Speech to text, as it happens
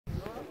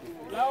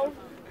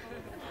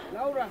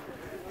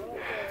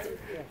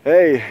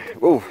Hey,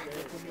 whoa.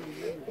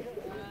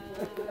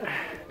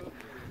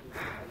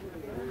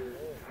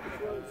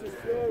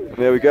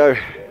 There we go.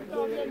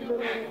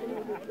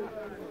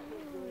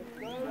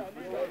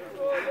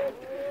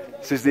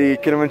 This is the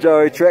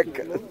Kilimanjaro Trek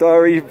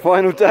Diary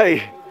final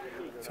day.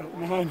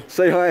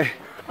 Say hi.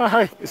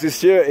 Hi. This is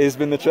Stuart, he's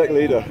been the Trek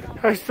leader.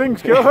 How's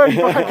things going?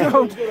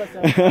 Background.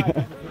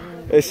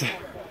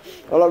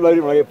 I'll upload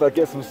it when I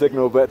get some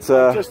signal, but...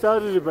 Just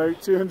added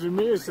about 200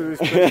 metres to this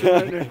place,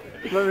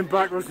 nothing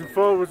backwards and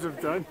forwards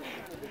I've done.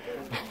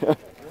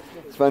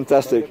 It's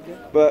fantastic.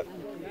 But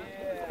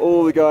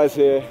all the guys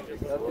here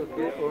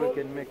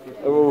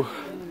are all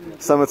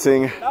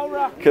summiting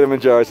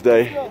Kilimanjaro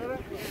today.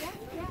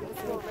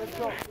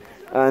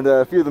 And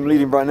a few of them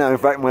leading right now, in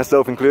fact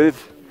myself included.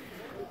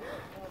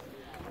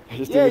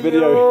 Just doing a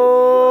video.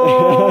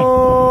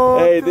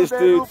 Hey, this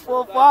dude,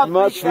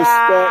 much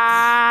respect.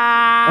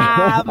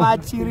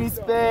 Much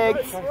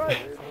respect.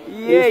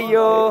 Yeah,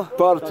 yo.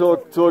 Part of the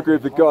tour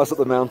group that got us up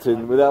the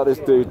mountain. Without this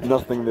dude,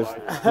 nothing would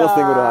have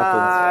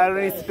happened.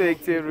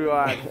 Respect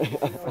everyone.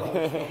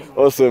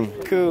 Awesome.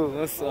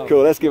 Cool, awesome.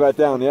 Cool, let's get back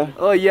down, yeah?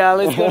 Oh yeah,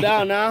 let's go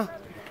down now.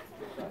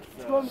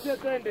 And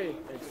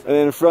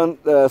then in front,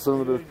 some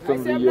of the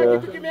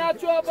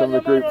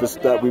group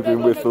that we've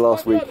been with for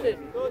last week.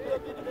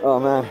 Oh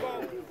man.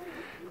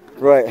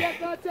 Right.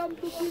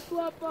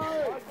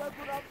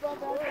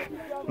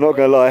 Not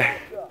gonna lie,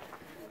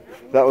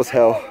 that was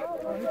hell.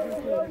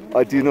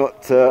 I do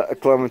not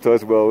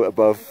acclimatise well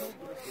above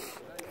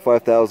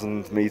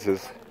 5,000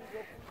 meters.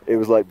 It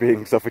was like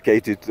being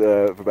suffocated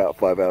for about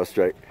 5 hours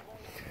straight.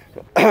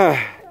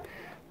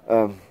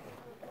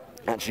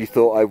 Actually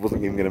thought I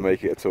wasn't even going to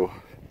make it at all.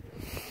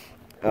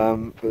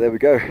 But there we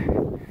go.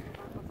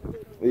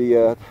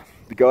 The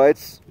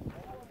guides,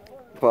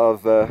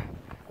 part of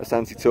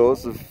Asante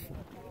Tours, have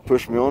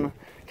pushed me on,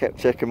 kept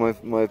checking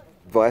my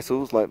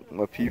vitals, like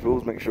my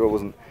pupils, make sure I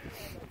wasn't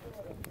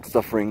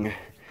suffering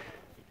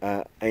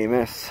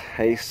AMS,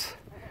 HACE,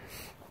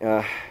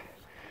 and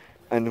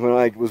when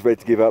I was ready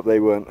to give up, they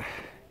weren't.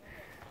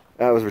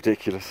 That was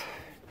ridiculous.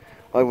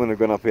 I wouldn't have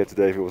gone up here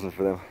today if it wasn't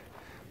for them.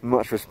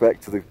 Much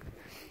respect to the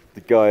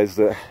guys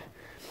that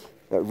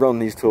run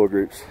these tour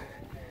groups,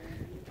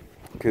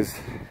 because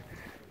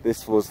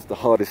this was the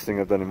hardest thing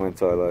I've done in my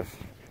entire life.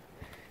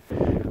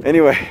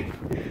 Anyway,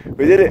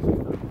 we did it.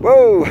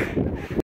 Whoa!